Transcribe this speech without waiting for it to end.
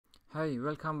Hi,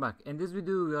 welcome back. In this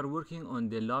video we are working on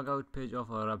the logout page of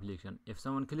our application. If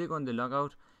someone click on the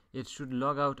logout, it should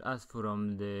log out us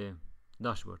from the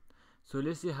dashboard. So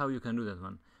let's see how you can do that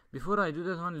one. Before I do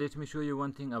that one, let me show you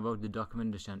one thing about the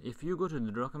documentation. If you go to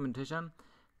the documentation,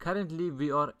 currently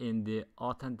we are in the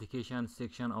authentication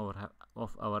section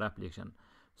of our application.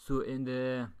 So in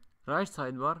the right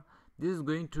sidebar, this is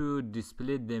going to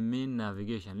display the main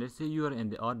navigation. Let's say you are in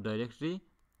the auth directory.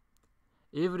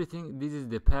 Everything, this is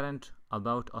the parent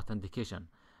about authentication.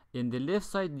 In the left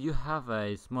side you have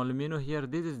a small menu here.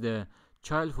 This is the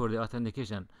child for the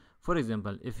authentication. For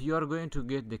example, if you are going to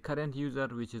get the current user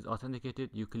which is authenticated,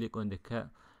 you click on the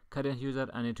current user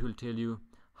and it will tell you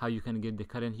how you can get the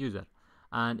current user.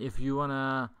 And if you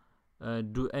wanna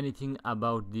do anything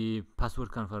about the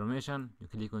password confirmation, you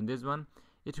click on this one.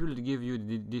 It will give you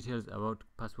the details about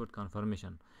password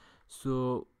confirmation.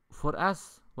 So for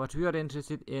us, what we are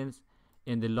interested in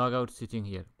the logout setting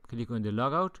here. Click on the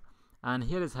logout, and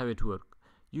here is how it works.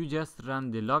 You just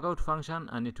run the logout function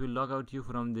and it will log out you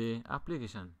from the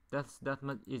application. That's that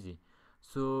much easy.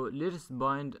 So let's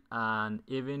bind an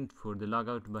event for the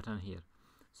logout button here.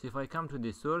 So if I come to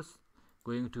the source,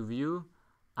 going to view,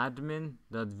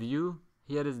 admin.view,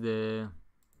 here is the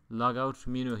logout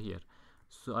menu here.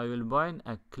 So I will bind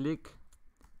a click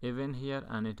event here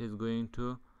and it is going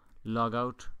to log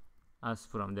out us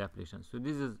from the application. So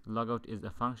this is logout is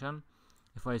a function.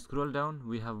 If I scroll down,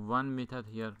 we have one method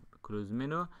here, close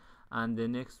menu, and the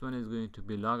next one is going to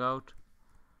be logout,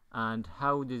 and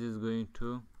how this is going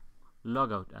to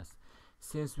log out us.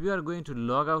 Since we are going to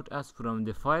log out us from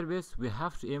the Firebase, we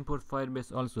have to import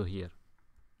Firebase also here.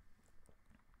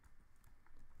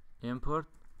 Import,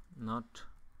 not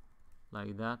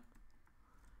like that,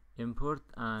 import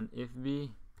and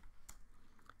FB.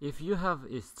 If you have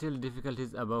still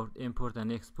difficulties about import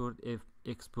and export,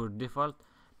 export default,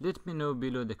 let me know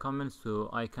below the comments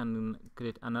so I can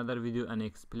create another video and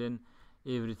explain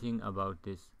everything about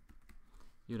this.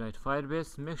 You write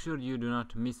Firebase, make sure you do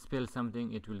not misspell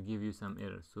something, it will give you some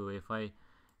error. So if I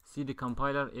see the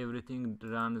compiler, everything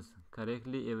runs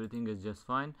correctly, everything is just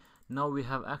fine. Now we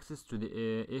have access to the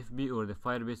FB or the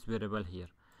Firebase variable here.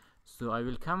 So I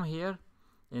will come here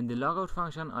in the logout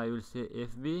function, I will say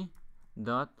FB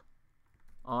dot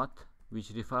auth,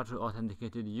 which refer to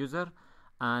authenticated user,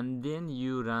 and then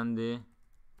you run the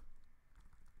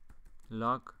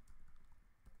log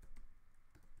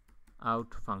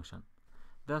out function.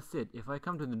 That's it. If I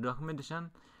come to the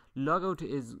documentation, logout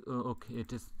is okay,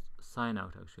 it is sign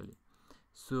out actually.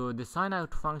 So the sign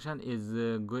out function is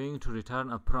going to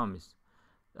return a promise.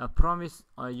 A promise,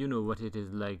 you know what it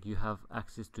is like. You have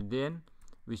access to then,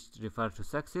 which refer to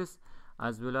success,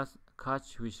 as well as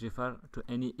catch, which refer to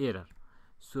any error.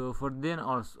 So for then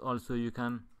also you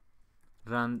can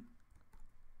run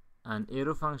an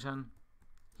arrow function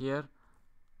here,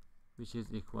 which is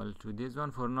equal to this one.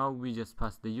 For now we just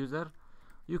pass the user.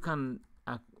 You can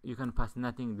pass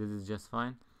nothing, this is just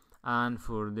fine. And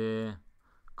for the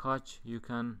catch, you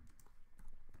can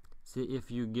see if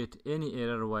you get any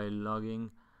error while logging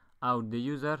out the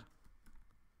user,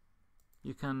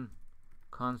 you can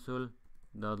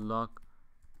console.log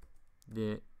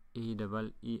the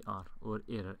ERR or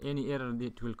error, any error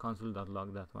that will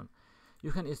console.log that one.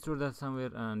 You can store that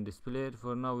somewhere and display it.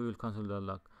 For now we will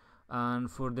console.log.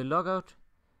 And for the logout,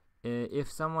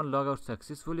 if someone log out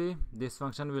successfully, this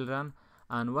function will run,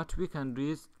 and what we can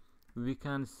do is we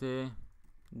can say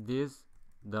this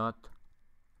dot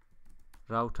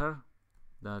router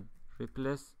that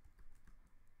replace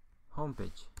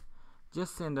homepage.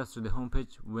 Just send us to the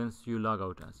homepage once you log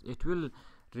out us. It will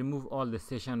remove all the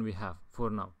session we have for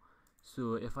now.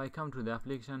 So if I come to the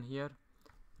application here,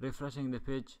 refreshing the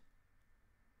page,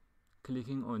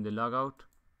 clicking on the logout,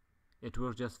 it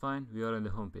works just fine. We are on the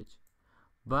home page.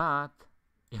 But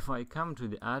if I come to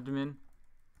the admin,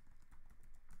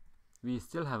 we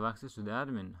still have access to the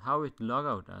admin. How it log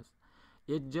out us?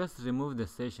 It just removed the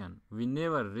session. We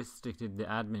never restricted the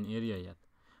admin area yet.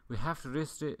 We have to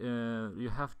restrict. You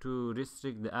have to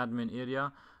restrict the admin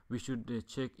area. We should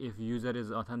check if user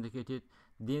is authenticated,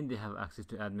 then they have access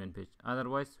to admin page.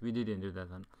 Otherwise we didn't do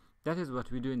that one. That is what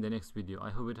we do in the next video. I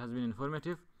hope it has been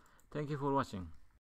informative. Thank you for watching.